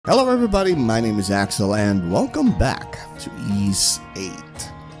Hello everybody, my name is Axel and welcome back to VIII.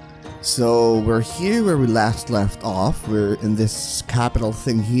 So we're here where we last left off. We're in this capital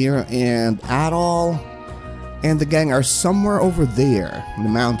thing here, and Adol and the gang are somewhere over there in the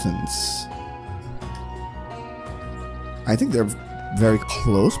mountains. I think they're very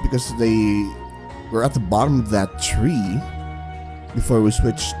close because they were at the bottom of that tree before we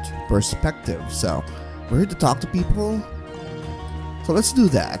switched perspective. So we're here to talk to people. So let's do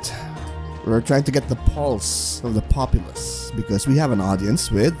that. We're trying to get the pulse of the populace because we have an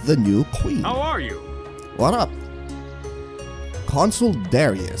audience with the new queen. How are you? What up? Consul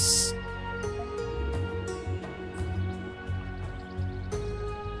Darius.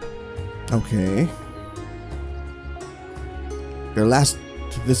 Okay. Your last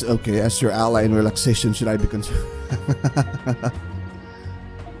visit. Okay, as your ally in relaxation, should I be concerned?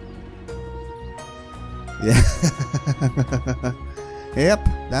 Yeah. Yep,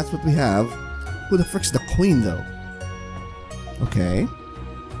 that's what we have. Who the frick's the queen, though? Okay.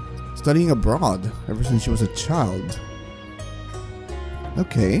 Studying abroad ever since she was a child.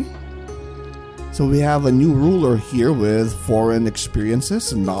 Okay. So we have a new ruler here with foreign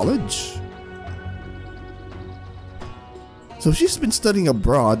experiences and knowledge. So she's been studying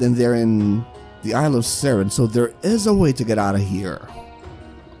abroad and they're in the Isle of Seren, so there is a way to get out of here.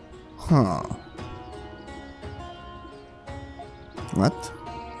 Huh. What?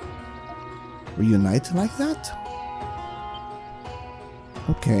 Reunite like that?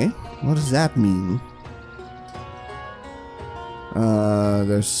 Okay, what does that mean?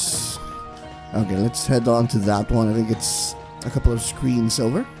 There's... Okay, let's head on to that one. I think it's a couple of screens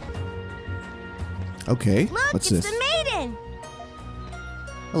over. Okay, look, what's this? It's the maiden!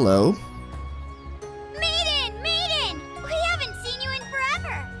 Hello. Maiden! We haven't seen you in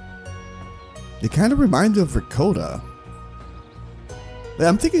forever! They kind of remind you of Ricotta.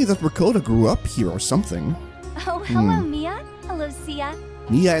 I'm thinking that Ricotta grew up here or something. Oh, hello, Mia. Hello, Sia.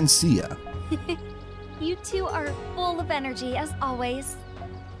 Mia and Sia. You two are full of energy, as always.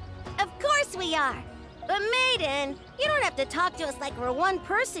 Of course we are! But Maiden, you don't have to talk to us like we're one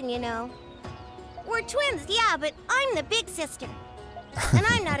person, you know. We're twins, yeah, but I'm the big sister. And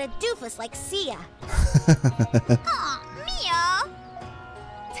I'm not a doofus like Sia. Aw, Mia!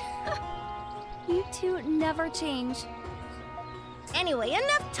 You two never change. Anyway,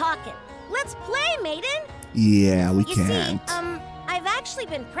 enough talking. Let's play, Maiden! Yeah, we You can't. see, I've actually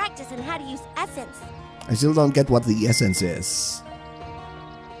been practicing how to use essence. I still don't get what the essence is.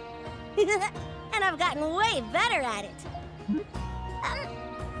 And I've gotten way better at it.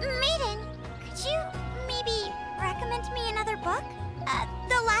 Maiden, could you maybe recommend me another book?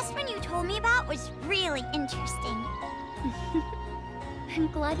 The last one you told me about was really interesting. I'm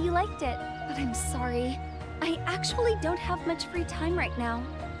glad you liked it, but I'm sorry. I actually don't have much free time right now.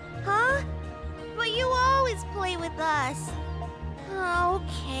 Huh? But you always play with us.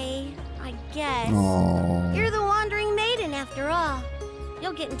 Okay, I guess. Aww. You're the wandering maiden after all.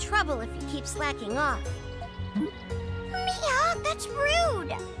 You'll get in trouble if you keep slacking off. Mia, that's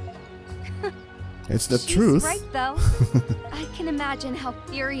rude. It's the She's truth. right, though. I can imagine how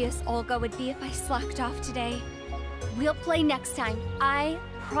furious Olga would be if I slacked off today. We'll play next time, I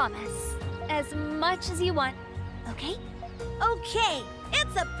promise. As much as you want, okay? Okay,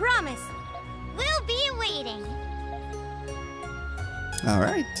 it's a promise. We'll be waiting.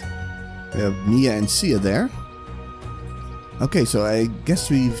 Alright. We have Mia and Sia there. Okay, so I guess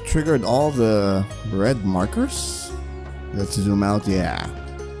we've triggered all the red markers. Let's zoom out, yeah.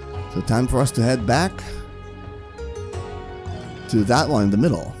 So time for us to head back to that one in the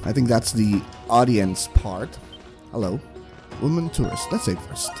middle. I think that's the audience part. Hello. Woman tourist. Let's say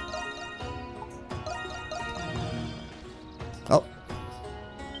first. Oh.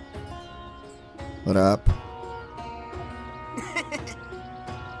 What up?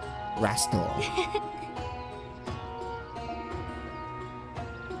 Rastal.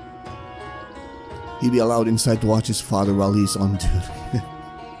 He'd be allowed inside to watch his father while he's on duty.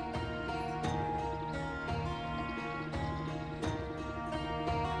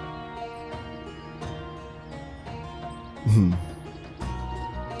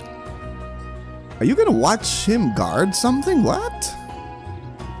 Are you gonna watch him guard something? What?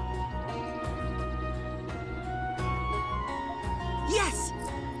 Yes!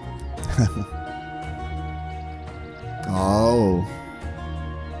 Oh.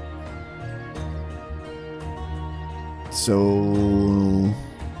 So...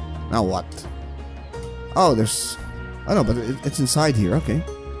 Now what? Oh, there's... Oh no, but it's inside here, okay.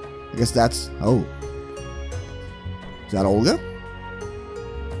 I guess that's... Oh. Is that Olga?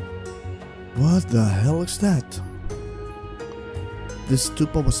 What the hell is that? this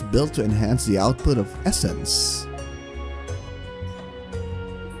stupa was built to enhance the output of essence.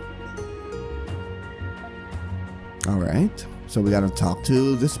 Alright, so we gotta talk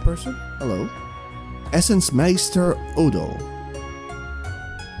to this person. Hello. Essence Meister Odo.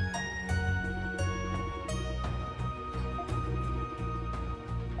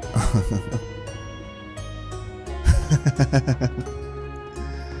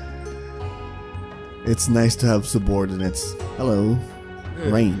 It's nice to have subordinates. Hello.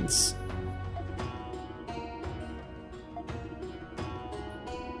 Reigns.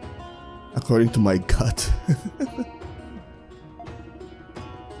 According to my gut.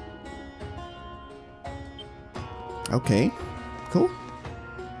 Okay, cool.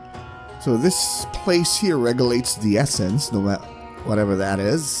 So this place here regulates the essence, no matter whatever that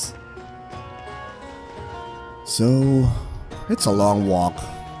is. So it's a long walk.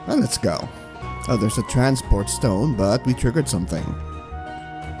 Well, let's go. Oh, there's a transport stone, but we triggered something.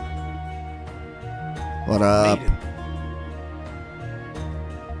 What up?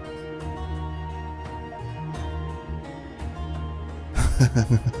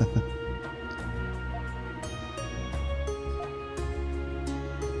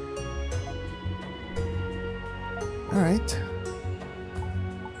 Alright.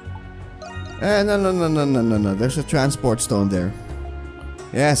 No. There's a transport stone there.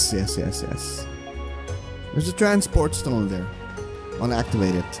 Yes. There's a transport stone there. Wanna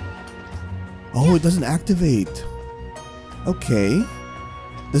activate it. Oh, it doesn't activate. Okay.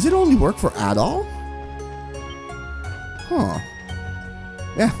 Does it only work for Adol? Huh.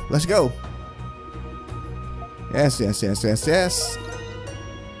 Yeah, let's go. Yes.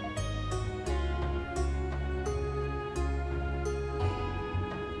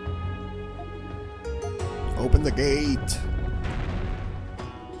 Open the gate.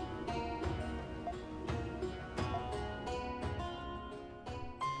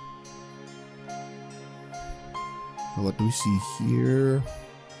 What do we see here?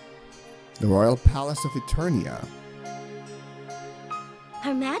 The Royal Palace of Eternia.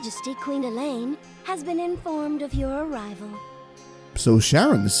 Her Majesty Queen Elaine has been informed of your arrival. So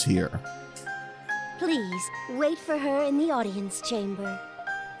Sharon is here. Please, wait for her in the audience chamber.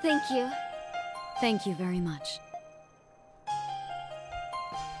 Thank you. Thank you very much.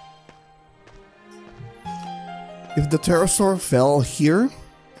 If the pterosaur fell here,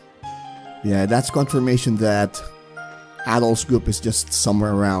 yeah, that's confirmation that Adol's group is just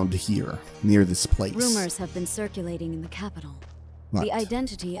somewhere around here, near this place. Rumors have been circulating in the capital. What? The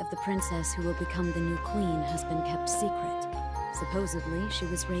identity of the princess who will become the new queen has been kept secret. Supposedly, she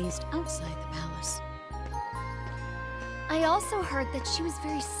was raised outside the palace. I also heard that she was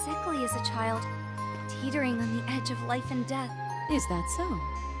very sickly as a child, teetering on the edge of life and death. Is that so?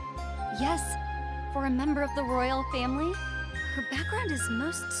 Yes, for a member of the royal family, her background is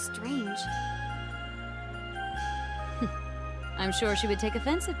most strange. I'm sure she would take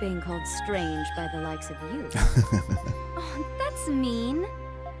offense at being called strange by the likes of you. Oh, that's mean.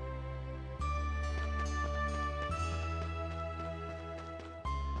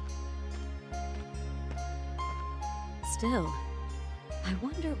 Still, I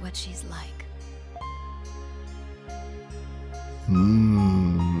wonder what she's like.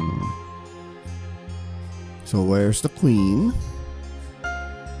 So where's the queen?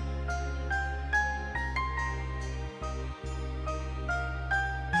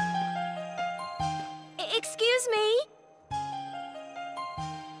 Excuse me?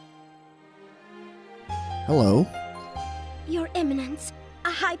 Hello. Your Eminence, a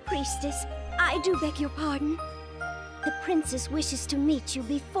High Priestess, I do beg your pardon. The princess wishes to meet you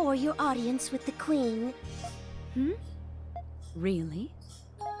before your audience with the queen. Really?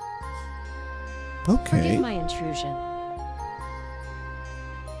 Okay. Forgive my intrusion.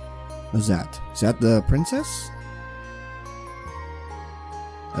 Who's that? Is that the princess?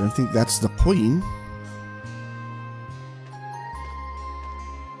 I don't think that's the queen.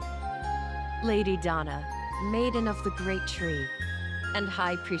 Lady Donna, Maiden of the Great Tree, and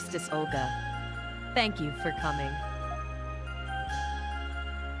High Priestess Olga. Thank you for coming.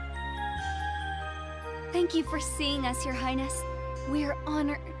 Thank you for seeing us, Your Highness. We're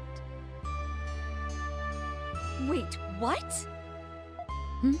honored. Wait, what?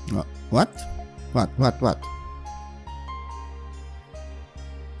 What? What?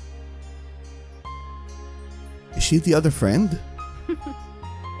 Is she the other friend?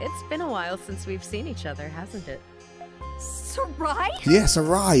 It's been a while since we've seen each other, hasn't it? Sarai? Yeah,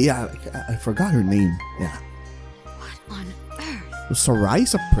 Sarai. Yeah, I forgot her name. Yeah. What on earth? Was Sarai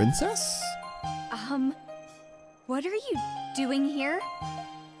a princess? What are you doing here?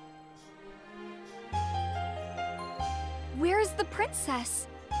 Where's the princess?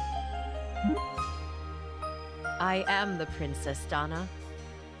 I am the Princess Donna.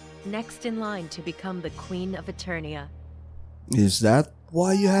 Next in line to become the Queen of Eternia. Is that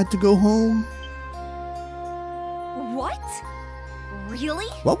why you had to go home? What? Really?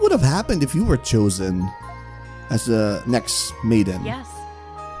 What would have happened if you were chosen as the next maiden? Yes,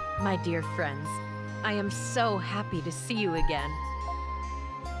 my dear friends. I am so happy to see you again.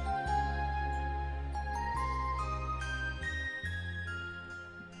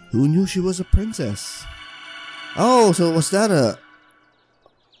 Who knew she was a princess? Oh, so was that a...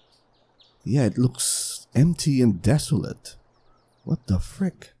 Yeah, it looks empty and desolate. What the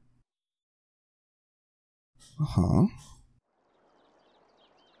frick? Uh-huh.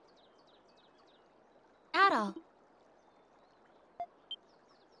 Adol.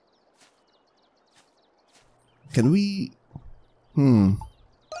 Can we...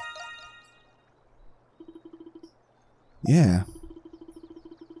 Yeah.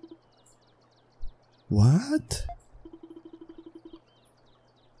 What?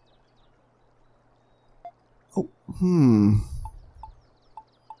 Oh,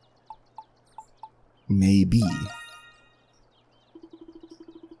 maybe.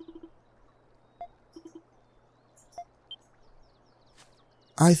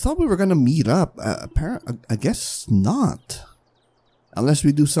 I thought we were gonna meet up. I guess not. Unless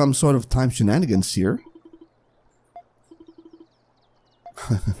we do some sort of time shenanigans here.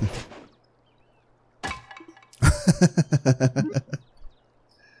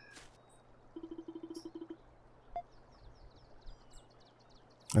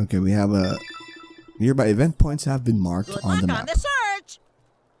 Okay, we have a nearby event points have been marked on the map. Good luck on the search.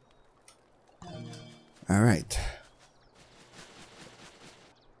 All right.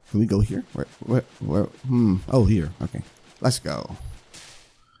 Can we go here? Where? Oh, here. Okay. Let's go.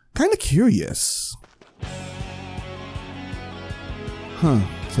 Kind of curious. Huh.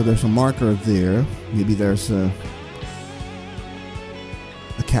 So there's a marker there. Maybe there's a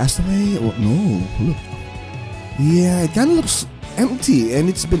castaway? Oh, no. Look. Yeah, it kind of looks empty, and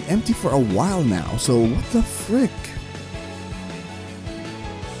it's been empty for a while now. So what the frick?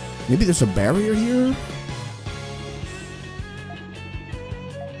 Maybe there's a barrier here?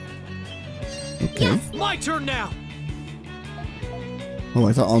 Okay. Yes, my turn now. Oh,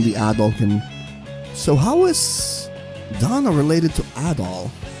 I thought only Adol can... So how is Donna related to Adol?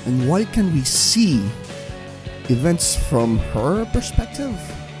 And why can we see events from her perspective?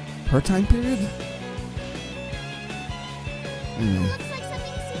 Her time period? Looks like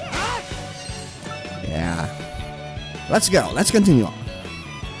something's here. Yeah. Let's go. Let's continue on.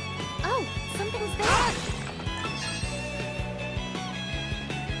 Oh, something's there.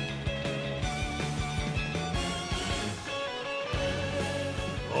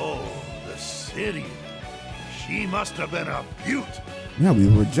 Oh, the city. She must have been a beaut. Yeah, we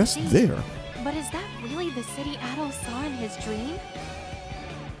were just there. But is that really the city Adol saw in his dream?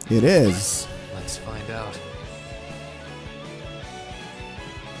 It is. Let's find out.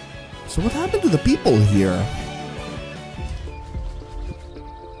 So what happened to the people here?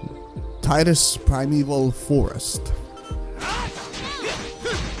 Titus Primeval Forest.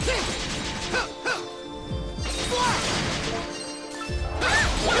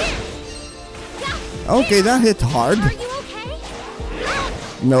 Okay, that hit hard. Are you okay?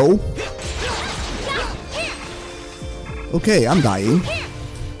 No. Okay, I'm dying.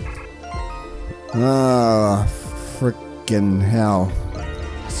 Ah, frickin' hell.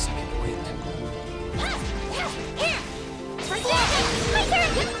 A second wind.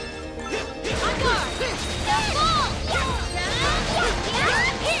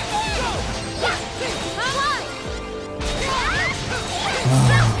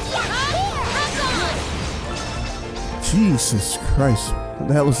 Jesus Christ. What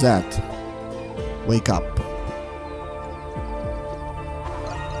the hell is that? Wake up.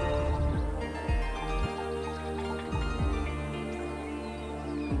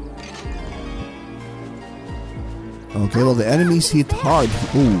 Okay, well the enemies hit hard.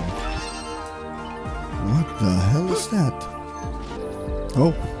 Ooh. What the hell is that?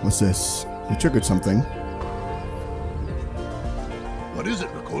 Oh, what's this? You triggered something. What is it,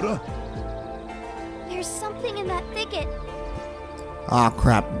 Makoto? There's something in that thicket. Ah,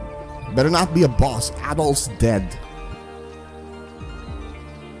 crap. Better not be a boss. Adol's dead.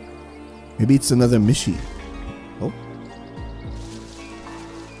 Maybe it's another Mishi. Oh.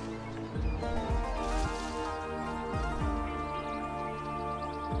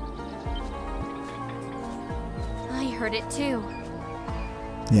 I heard it too.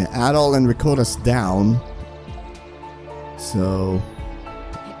 Yeah, Adol and Rikota's down. So...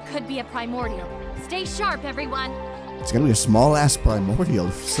 It could be a primordial. Stay sharp, everyone. It's gonna be a small ass primordial,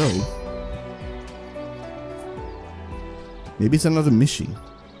 if so. Maybe it's another Mishi.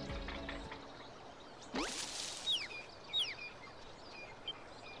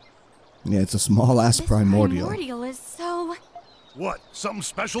 Yeah, it's a small ass primordial. Primordial is so... What? Something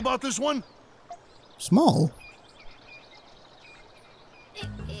special about this one? Small?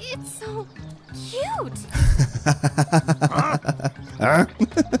 It's so cute. Huh?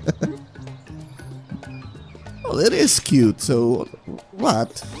 Well, it is cute, so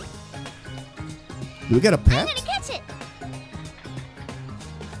what? Do we get a I'm pet? gonna catch it.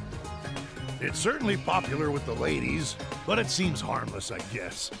 It's certainly popular with the ladies, but it seems harmless, I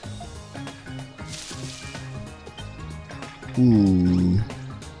guess. Ooh.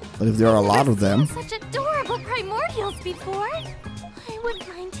 But if there are a lot of them. I've never seen such adorable primordials before. I wouldn't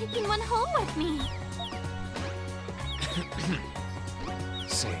mind taking one home with me.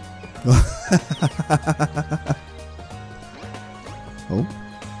 Same. Oh.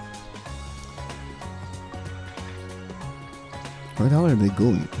 Where the hell are they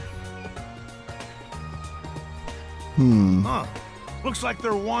going? Huh. Looks like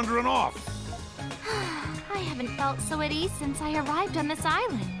they're wandering off. I haven't felt so at ease since I arrived on this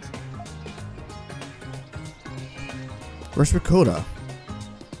island. Where's Ricotta?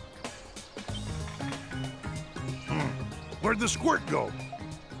 Where'd the squirt go?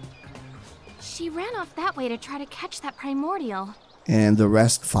 She ran off that way to try to catch that primordial. And the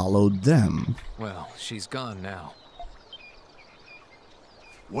rest followed them. Well, she's gone now.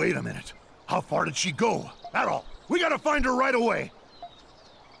 Wait a minute. How far did she go? Adol, we gotta find her right away.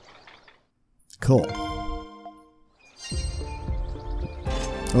 Cool.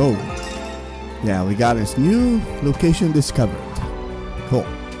 Oh. Yeah, we got this new location discovered. Cool.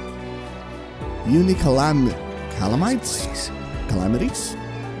 Calamites? Calamities?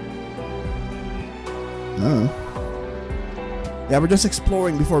 Oh. Yeah, we're just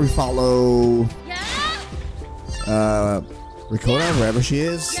exploring before we follow Ricotta, wherever she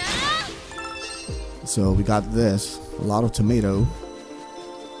is. So we got this. A lot of tomato.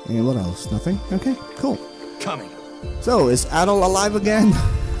 And what else? Nothing? Okay, cool. Coming. So, is Adol alive again?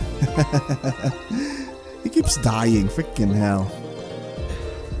 He keeps dying. Freaking hell.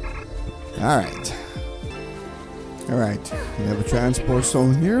 Alright. Alright. We have a transport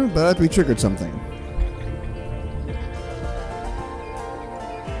zone here, but we triggered something.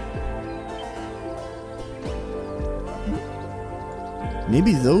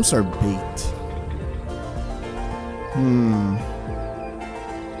 Maybe those are bait.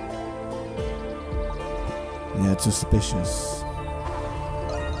 Yeah, it's suspicious.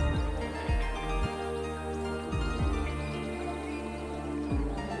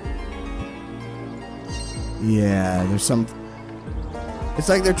 Yeah, there's some... It's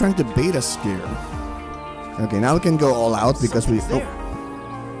like they're trying to bait us here. Okay, now we can go all out because we... Oh.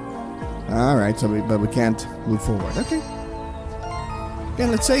 Alright, so but we can't move forward. Okay. Okay,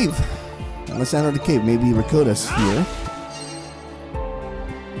 let's save. Let's enter the cave. Maybe Ricotta's here.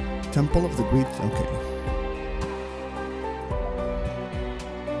 Temple of the Great... Okay.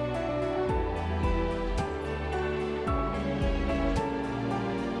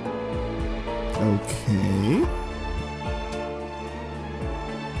 Okay.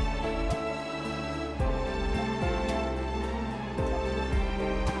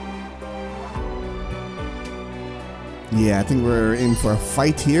 Yeah, I think we're in for a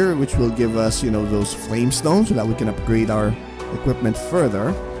fight here, which will give us, you know, those flame stones so that we can upgrade our equipment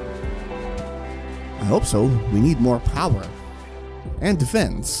further. I hope so. We need more power. And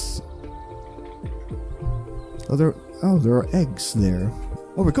defense. Oh, there are eggs there.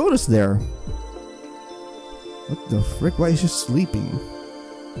 Oh, Ricotta's there. What the frick? Why is she sleeping?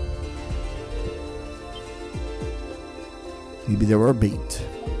 Maybe there were bait.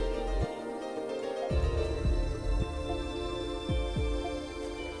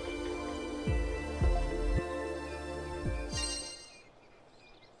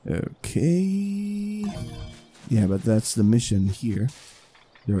 Okay. Yeah, but that's the mission here.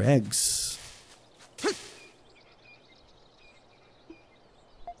 There are eggs.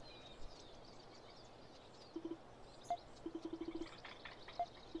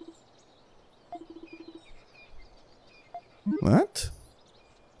 What?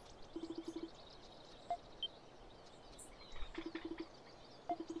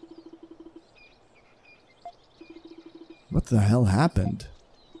 What the hell happened?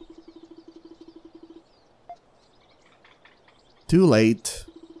 Too late.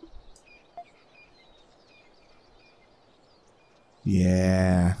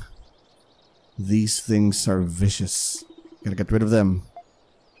 Yeah. These things are vicious. Gotta get rid of them.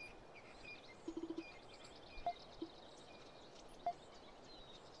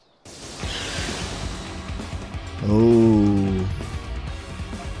 Oh.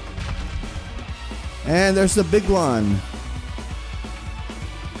 And there's the big one.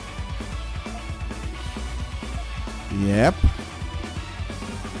 Yep.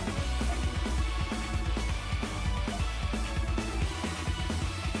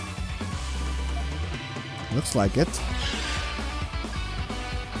 Looks like it.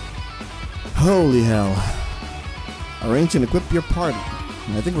 Holy hell. Arrange and equip your party.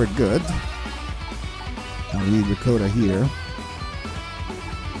 I think we're good. Now we need Ricotta here.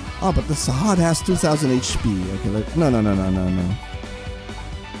 Oh, but the Sahad has 2000 HP. Okay, no.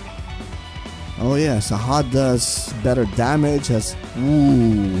 Oh yeah, Sahad does better damage as...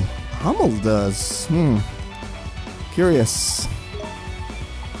 Ooh, Hummel does. Curious.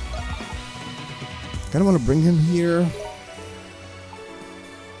 Kinda want to bring him here.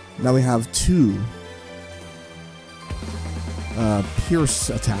 Now we have 2 Pierce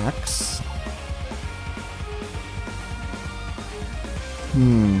attacks. Okay,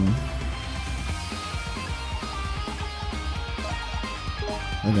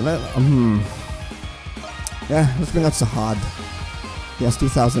 yeah, let's bring up Sahad. He has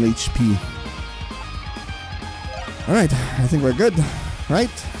 2000 HP. Alright, I think we're good, right?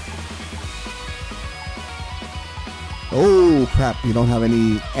 Oh crap, you don't have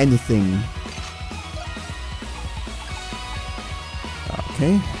anything.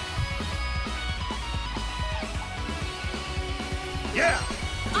 Okay. Yeah.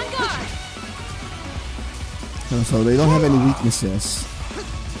 On guard. So they don't have any weaknesses.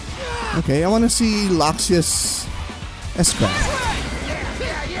 Okay, I want to see Laxius S-Craft.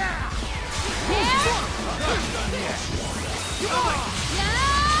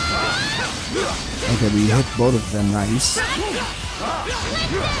 Okay, we hit both of them, nice.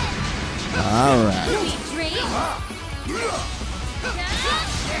 Alright.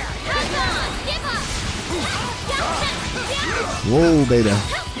 Whoa, beta.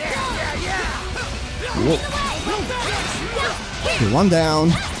 Whoa. Okay, one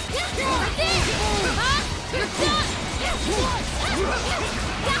down.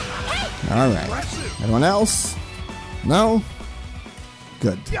 Alright. Anyone else? No?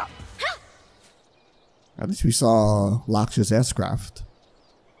 Good. At least we saw Laxius S-Craft.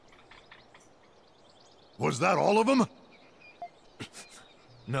 Was that all of them?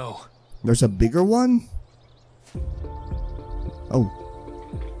 No. There's a bigger one? Oh.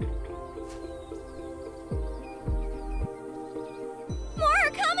 More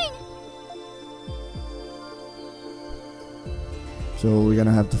are coming. So we're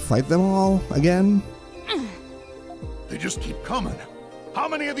gonna have to fight them all again? They just keep coming. How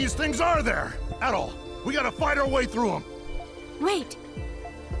many of these things are there? Adol, we gotta fight our way through them. Wait,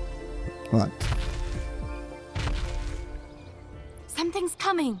 What? something's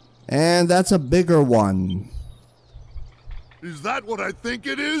coming. And that's a bigger one. Is that what I think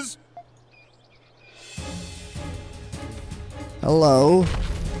it is? Hello.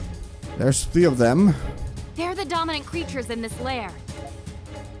 There's 3 of them. They're the dominant creatures in this lair.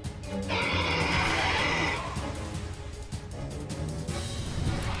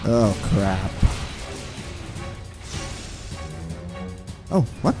 Oh, crap. Oh,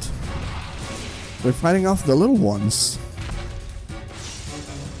 what? They're fighting off the little ones.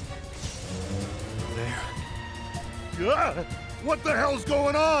 There. Ah, what the hell's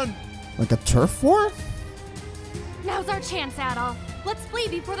going on? Like a turf war? Now's our chance, Adol. Let's flee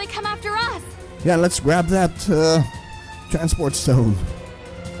before they come after us. Yeah, let's grab that transport stone.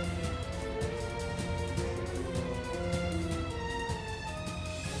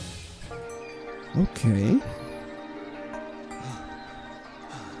 Okay.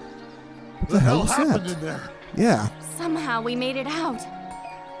 What the hell was happened that? in there? Yeah. Somehow we made it out.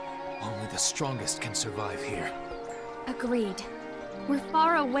 Only the strongest can survive here. Agreed. We're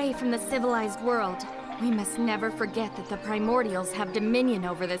far away from the civilized world. We must never forget that the primordials have dominion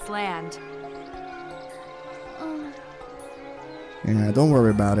over this land. Yeah, don't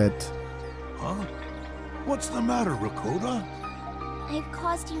worry about it. Huh? What's the matter, Ricotta? I've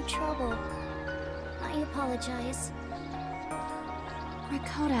caused you trouble. I apologize.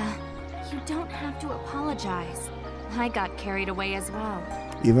 Ricotta, you don't have to apologize. I got carried away as well.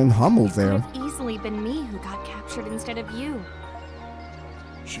 Even Hummel Could there. have easily been me who got captured instead of you.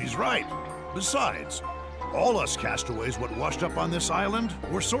 She's right. Besides, all us castaways what washed up on this island,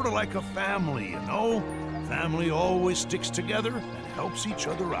 we're sort of like a family, you know? Family always sticks together and helps each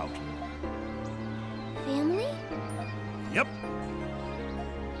other out. Family? Yep.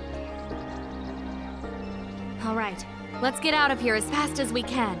 All right, let's get out of here as fast as we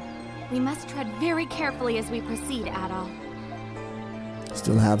can. We must tread very carefully as we proceed, Adol.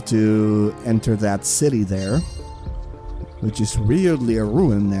 Still have to enter that city there. which is weirdly a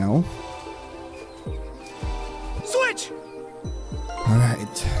ruin now. Switch!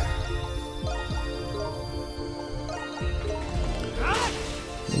 Alright.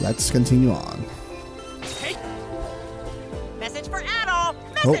 Let's continue on. Hey. Message for Adol!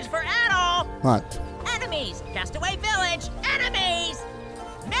 Message for Adol! What? Enemies! Castaway Village! Enemies!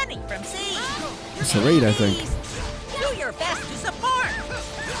 Many from sea! It's a raid, I think. Do your best to support!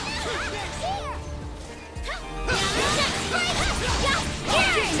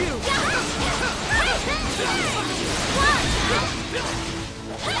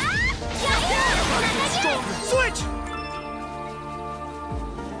 Switch!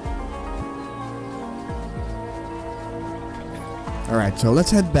 Alright, so let's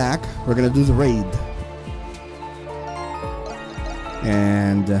head back. We're gonna do the raid.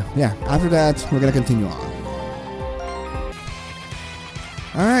 And yeah, after that, we're gonna continue on.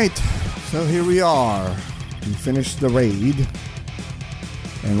 Alright, so here we are. We finished the raid.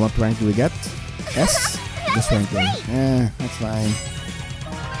 And what rank do we get? S? Just rank A. That's fine.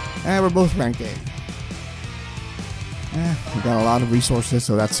 We're both rank A. We got a lot of resources,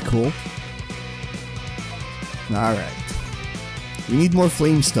 so that's cool. Alright. We need more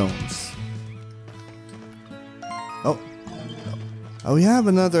flame stones. Oh, we have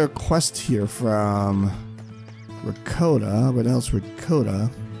another quest here from Ricotta. What else?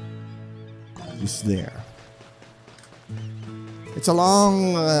 Ricotta is there. It's a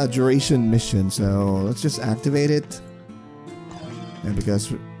long duration mission, so let's just activate it. And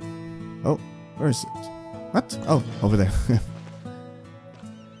because... Oh, where is it? What? Oh, over there.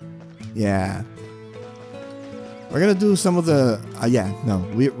 Yeah. We're gonna do some of the...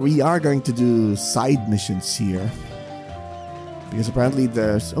 we are going to do side missions here. Because apparently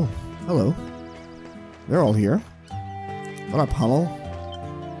there's... Oh, hello. They're all here. What up, Hummel?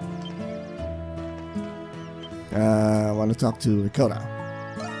 I want to talk to Ricotta.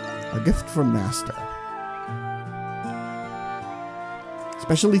 A gift from Master.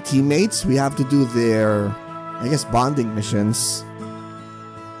 Especially teammates, we have to do their, I guess, bonding missions.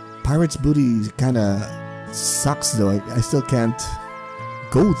 Pirate's Booty kinda sucks though. I still can't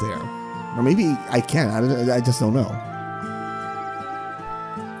go there. Or maybe I can, I just don't know.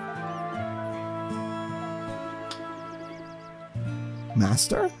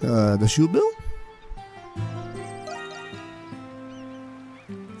 Master? The shoe bill?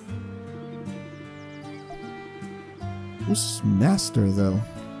 Who's Master though?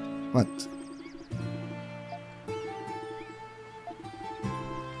 What?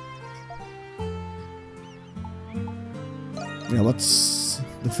 Yeah, what's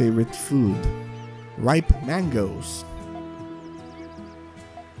the favorite food? Ripe mangoes.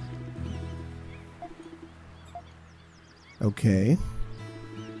 Okay.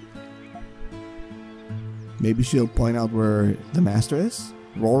 Maybe she'll point out where the master is?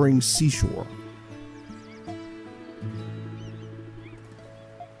 Roaring Seashore.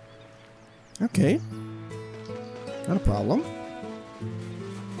 Okay. Not a problem.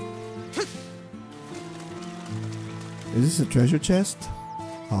 Is this a treasure chest?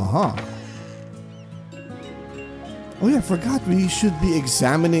 Aha. Oh yeah, I forgot we should be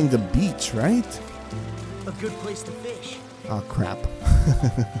examining the beach, right? A good place to fish. Oh crap.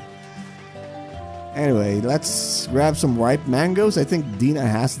 Anyway, let's grab some ripe mangoes. I think Dina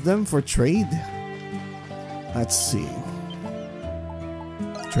has them for trade. Let's see.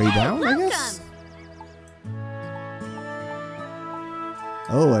 Trade down, I guess?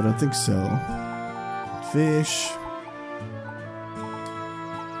 Oh, I don't think so. Fish.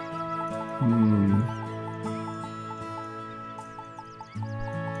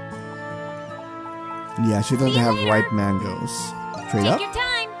 Yeah, she doesn't have ripe mangoes. Trade up? Take your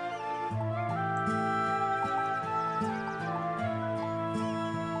time.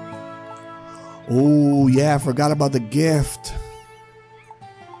 Oh, yeah, I forgot about the gift.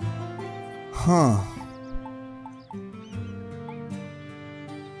 Huh.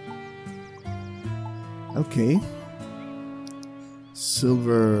 Okay.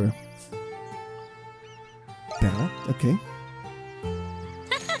 Silver parrot, okay.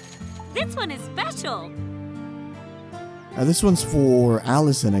 This one is special. This one's for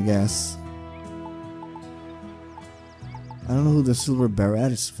Allison, I guess. I don't know who the silver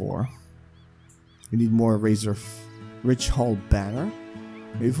beret is for. We need more Razor Rich Hull banner.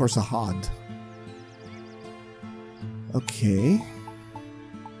 Maybe for Sahad. Okay.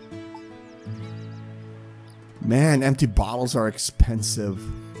 Man, empty bottles are expensive.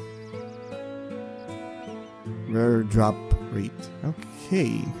 Rare drop rate.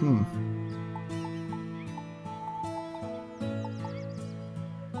 Okay.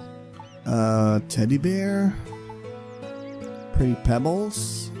 Teddy bear. Pretty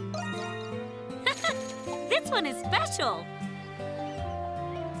pebbles. This one is special.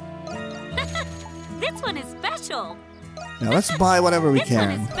 This one is special. Now let's buy whatever we This one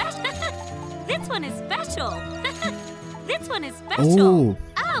can. is special. This one is special. This one is special.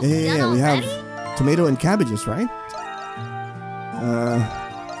 Oh, yeah, we have tomato and cabbages, right?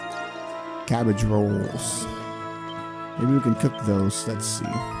 Cabbage rolls. Maybe we can cook those. Let's see.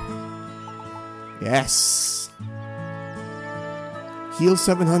 Yes. Heal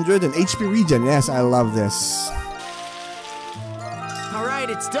 700 and HP regen. Yes, I love this. All right,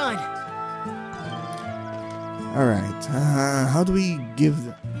 it's done. All right. How do we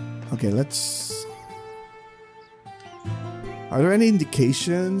give? Okay, let's. Are there any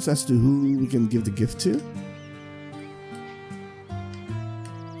indications as to who we can give the gift to?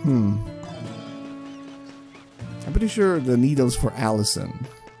 I'm pretty sure the needle's for Allison.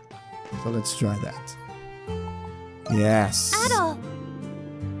 So let's try that. Yes. Adol!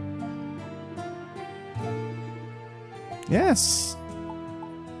 Yes.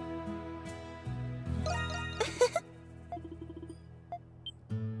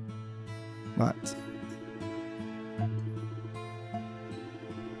 What?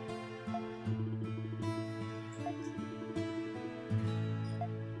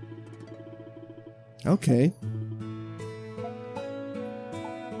 Okay.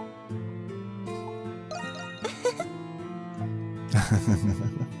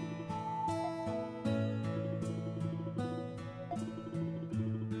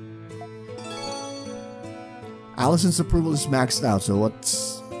 Allison's approval is maxed out, so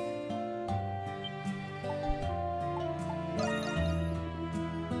what's...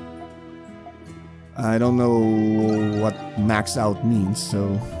 I don't know what maxed out means,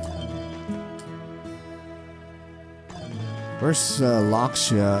 so... Where's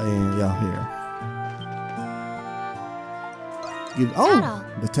Laxia in... Yeah, here. Give, oh!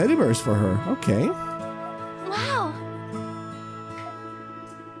 The teddy bear is for her. Okay. Wow!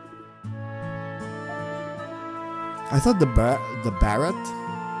 I thought the Barrett,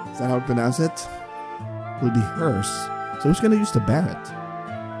 is that how to pronounce it? Will be hers. So who's gonna use the Barrett?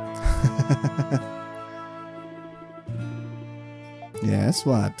 Yes,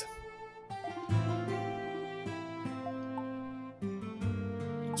 what?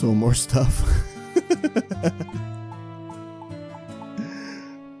 So more stuff.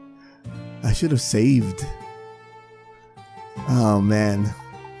 I should have saved. Oh man.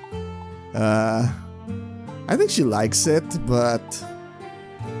 I think she likes it, but...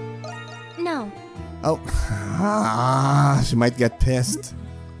 No. Oh, she might get pissed.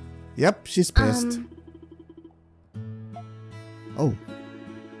 Yep, she's pissed. Oh.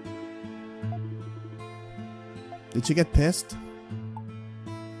 Did she get pissed?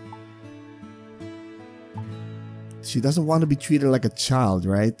 She doesn't want to be treated like a child,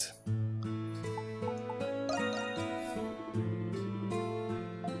 right?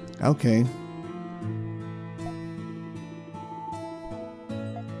 Okay.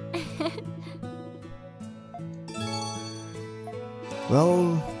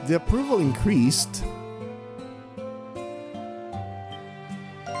 Well, the approval increased.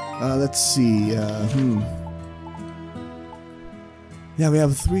 Let's see. Yeah, we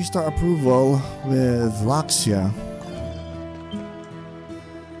have a 3-star approval with Laxia.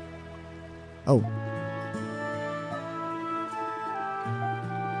 Oh.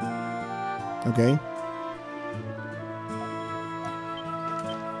 Okay.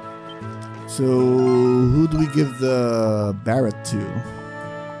 So, who do we give the Barrett to?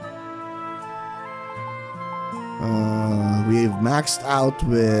 We've maxed out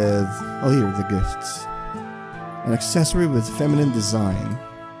with... Oh, here are the gifts. An accessory with feminine design.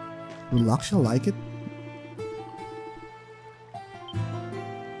 Will Laksha like it?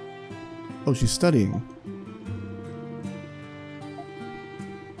 Oh, she's studying.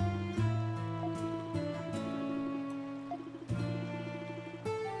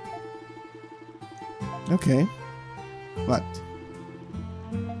 Okay. What?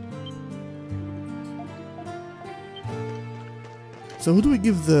 So who do we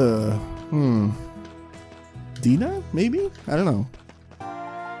give the... Dina? Maybe? I don't know.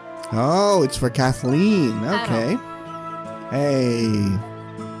 Oh, it's for Kathleen. Okay. Hey.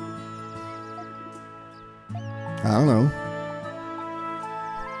 I don't know.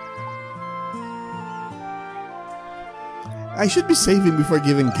 I should be saving before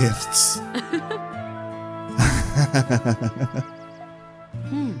giving gifts.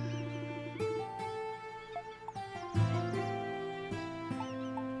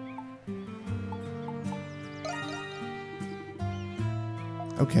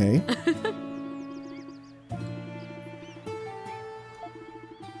 Okay.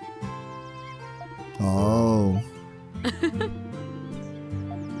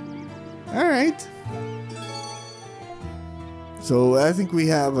 So I think we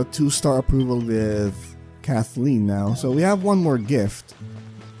have a 2-star approval with Kathleen now. So we have one more gift.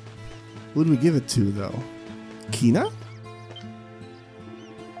 Who do we give it to though? Kina?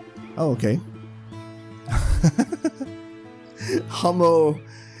 Oh, okay. Humo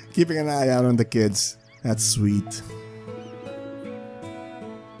keeping an eye out on the kids. That's sweet.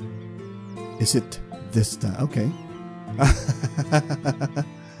 Is it this time? Okay.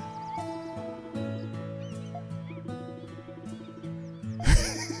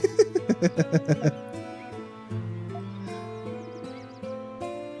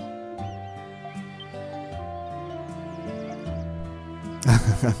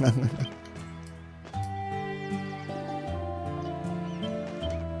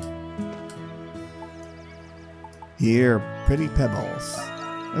 Here, pretty pebbles.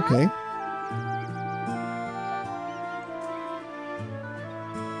 Okay.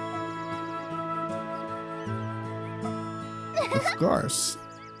 Of course.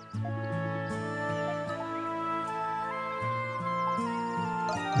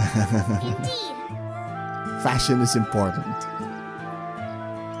 Indeed. Fashion is important.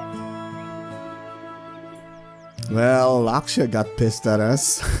 Well, Laksha got pissed at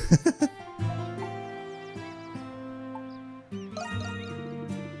us.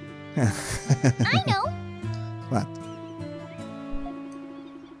 I know. What?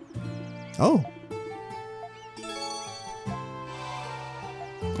 Oh.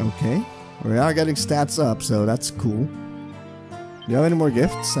 Okay. We are getting stats up, so that's cool. Do you have any more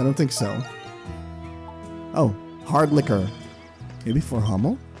gifts? I don't think so. Oh, hard liquor. Maybe for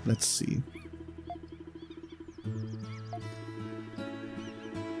Hummel? Let's see.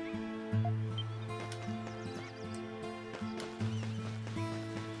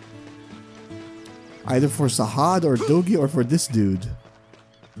 Either for Sahad or Dogi or for this dude.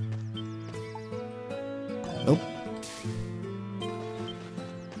 Nope.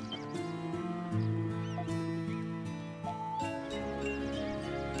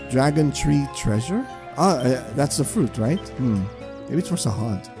 Dragon Tree Treasure? Ah, that's the fruit, right? Maybe it's for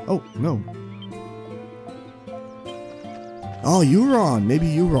Sahad. Oh, no. Oh, Euron. Maybe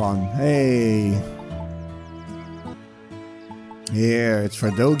Euron. Hey. Here, it's for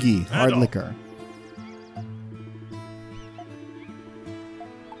Dogi. Hard liquor.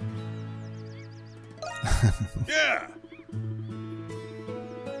 Yeah.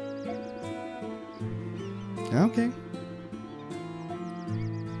 Okay.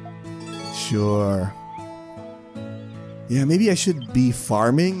 Sure. Yeah, maybe I should be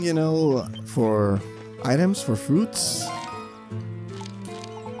farming, you know, for items, for fruits.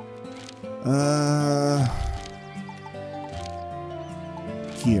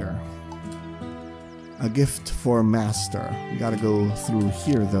 Here. A gift for master. We gotta go through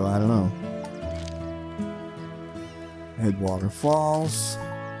here though, I don't know. Headwater Falls.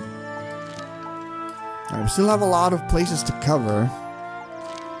 Alright, we still have a lot of places to cover.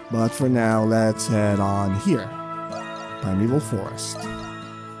 But for now, let's head on here. Primeval Forest.